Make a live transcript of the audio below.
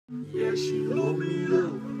Yeah, she roll me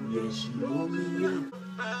up. Yeah, she roll me up.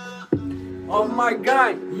 Oh my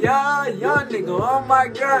god, yeah, nigga, oh my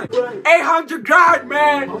god. 800 grand,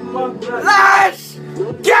 man. Oh my god. Let's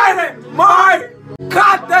get it, Mark.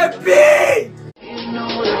 Cut the beat.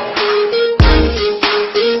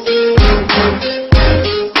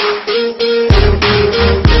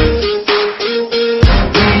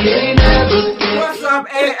 What's up,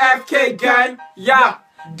 AFK gang? Yeah,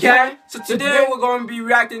 gang. So today we're going to be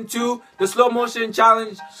reacting to the slow motion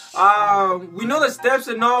challenge. We know the steps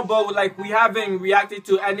and all, but we haven't reacted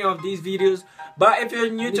to any of these videos. But if you're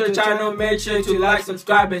new to the channel, make sure to like,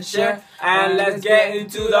 subscribe, and share. And let's get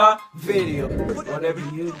into the video. Whatever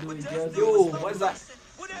you do, just yo, what's that?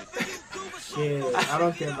 Shit, I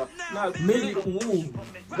don't care about. Nah, Millie, ooh,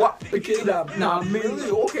 what? Pick it up, nah, Millie,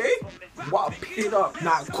 okay? What? Pick it up,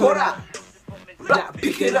 nah, Cora. Nah,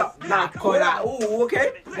 pick it up, nah, Cora. Ooh,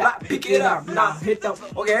 okay? Nah, pick it up, nah, hit them,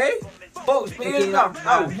 okay? Folks, pick it up,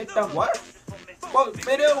 nah, hit them, what? Folks,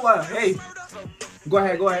 pick it up, hey. Go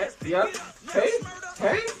ahead, yeah. Hey.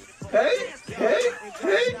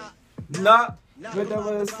 Nah.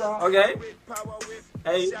 Okay.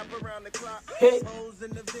 Hey.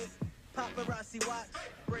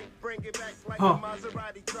 Huh.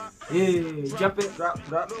 Yeah, jump it, drop.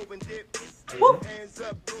 Woo.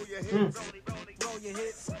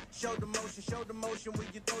 Show the motion when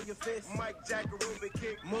you throw your fist. Mike Jack a Rubik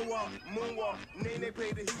kick, moonwalk. Nene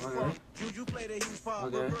play the huge part. Juju play the huge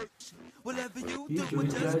part. Whatever you do,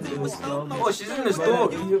 just do it slow motion. Oh, she's in the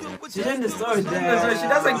store. She's in the store. She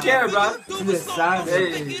doesn't care, bro. She's inside.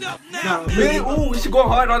 Hey. Now, Millie, ooh, we should go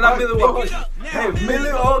hard on that Millie. Hey,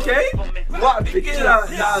 Millie, okay? What? Pick it up.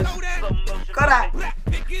 Now, cut that.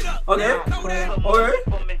 Okay.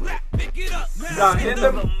 Now, hit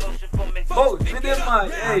them. Oh, hit them, man.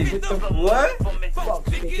 Hey, hit them. What?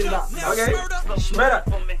 Pick it up. Okay. Shmurda.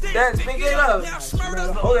 Dance, pick it up.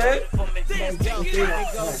 Okay.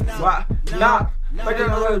 What? Nah.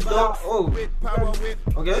 Oh.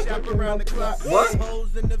 Okay. What?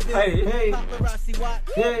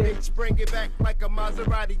 Hey. Bring it back like a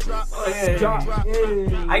Maserati drop.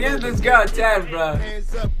 I give this girl a 10, bro.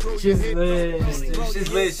 She's lit.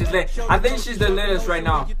 She's lit. I think she's the latest right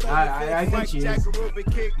now. I think she is.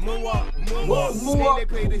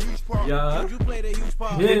 Yeah.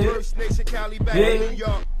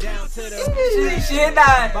 She hit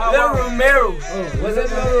that Little Romero. Was it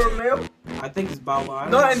Little Romero? I think it's Bow Wow.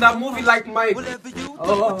 No, in that movie like Mike. Or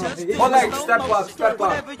like Step Up.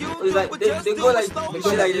 It's like they go like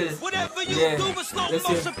this. Yeah. Let's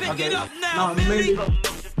see. Okay. No, maybe.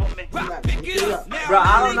 Bro,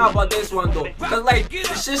 I don't know about this one though. Cause like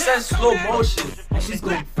she says slow motion and she's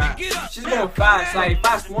going fast. She's going fast, like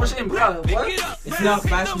fast motion, bro. What? It's not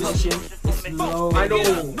fast motion. It's slow. I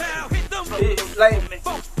know.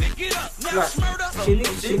 She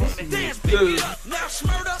needs good.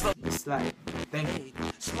 It's like, thank you.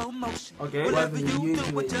 Okay. Whatever you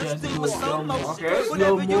do, just do it slow motion. Okay.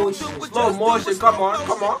 Slow motion. Come on.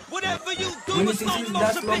 We need to see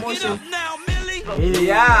that slow motion.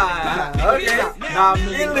 Yeah. Okay. Now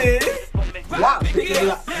Millie. Wow. Pick it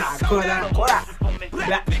up. Nah, Cora.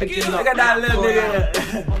 Pick it up. Look at that little nigga.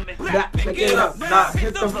 Pick it up. Nah,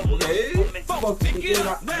 hit them. Okay. Fuck. Pick it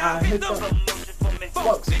up. Nah, hit them.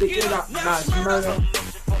 Fuck. Pick it up. Nah, Shmurda.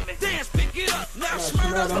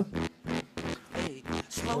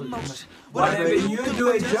 Slow motion. Whatever you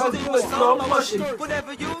do, just do it slow motion.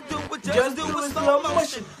 Whatever you do, just do it slow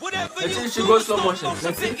motion. Let's see if she goes slow motion.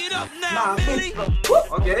 Let's see. Nah, me.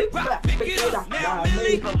 Okay. Pick it up. Nah,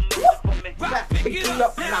 me. Pick it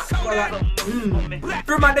up. Nah, Kodak.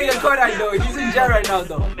 Free my nigga Kodak though. He's in jail right now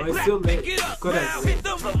though. But it's still late. Kodak.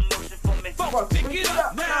 Fuck. Pick it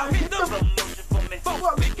up. Nah, hit them.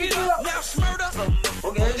 Fuck. Pick it up.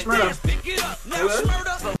 Okay, Shmurda.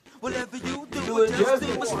 Whatever you do, just do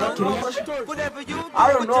it slow motion.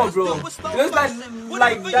 I don't know, bro. It looks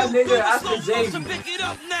like that nigga after James.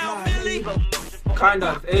 Kind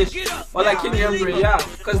of ish. Or like King Emperor, yeah.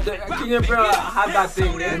 Cause the King Emperor had that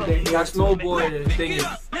thing, and he had snowboard thing.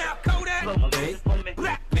 Okay.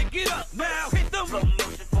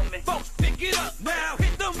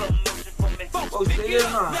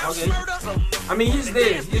 Okay. I mean, he's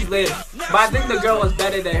lit. But I think the girl was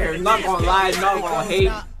better than her. Not gonna lie, not gonna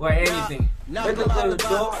hate or anything. Hit the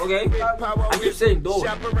door, okay? I keep saying door.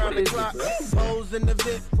 What is it,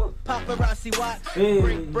 bro? Paparazzi watch.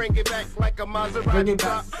 Bring it back like a Maserati.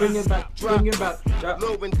 Bring it back. Drop.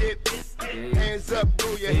 Low and dip. Hands up,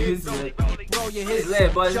 roll your hips. It's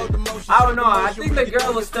lit, but I don't know. I think the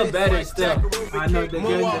girl was still better still. I know the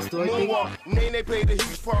girl in the story thing. Nene played a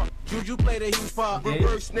huge part. Juju played a huge part.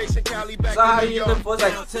 Reverse Nation, Cali back So how in he New hit the York. post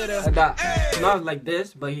like that? Not like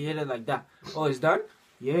this, but he hit it like that. Oh, it's done?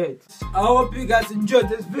 Yeah. I hope you guys enjoyed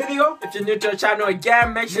this video. If you're new to the channel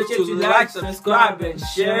again, make sure to like, subscribe, and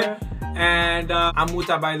share. And I'm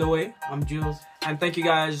Muta, by the way. I'm Jules. And thank you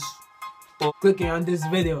guys for Clicking on this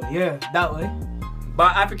video. Yeah, that way.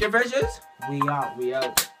 But African Versions, We out.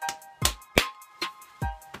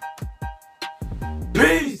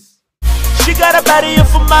 peace. She got a body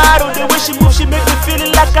of a model. The way she move, she make me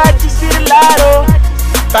feeling like I just see the lotto.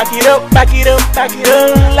 Back it up,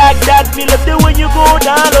 like that. Me love the way you go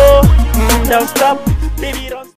down low. Don't stop, baby, don't stop.